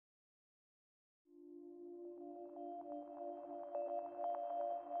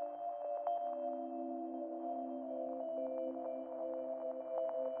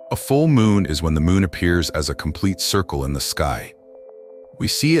A full moon is when the moon appears as a complete circle in the sky. We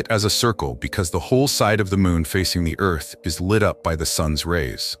see it as a circle because the whole side of the moon facing the Earth is lit up by the sun's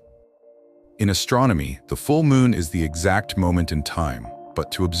rays. In astronomy, the full moon is the exact moment in time, but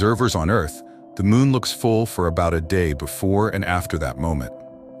to observers on Earth, the moon looks full for about a day before and after that moment.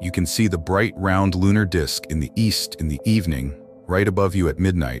 You can see the bright round lunar disk in the east in the evening, right above you at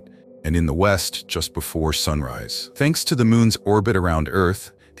midnight, and in the west just before sunrise. Thanks to the moon's orbit around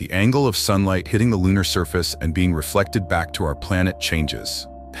Earth, the angle of sunlight hitting the lunar surface and being reflected back to our planet changes.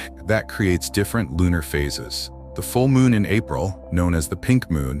 That creates different lunar phases. The full moon in April, known as the pink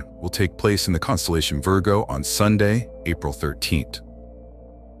moon, will take place in the constellation Virgo on Sunday, April 13th.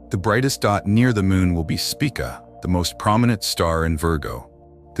 The brightest dot near the moon will be Spica, the most prominent star in Virgo.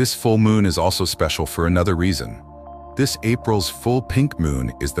 This full moon is also special for another reason. This April's full pink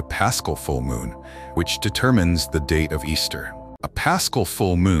moon is the Paschal full moon, which determines the date of Easter. A Paschal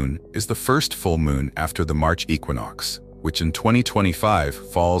full moon is the first full moon after the March equinox, which in 2025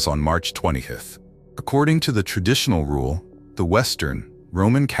 falls on March 20th. According to the traditional rule, the Western,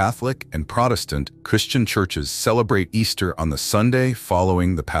 Roman Catholic, and Protestant Christian churches celebrate Easter on the Sunday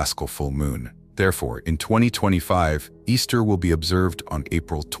following the Paschal full moon. Therefore, in 2025, Easter will be observed on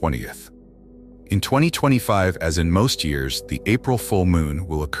April 20th. In 2025, as in most years, the April full moon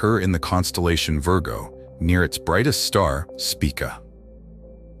will occur in the constellation Virgo, near its brightest star, Spica.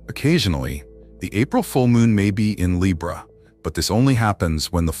 Occasionally, the April full moon may be in Libra, but this only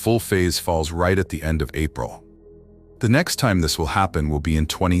happens when the full phase falls right at the end of April. The next time this will happen will be in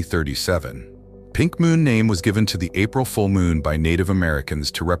 2037. Pink moon name was given to the April full moon by Native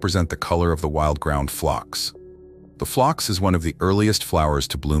Americans to represent the color of the wild ground phlox. The phlox is one of the earliest flowers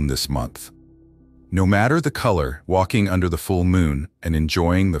to bloom this month. No matter the color, walking under the full moon and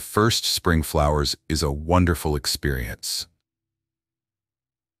enjoying the first spring flowers is a wonderful experience.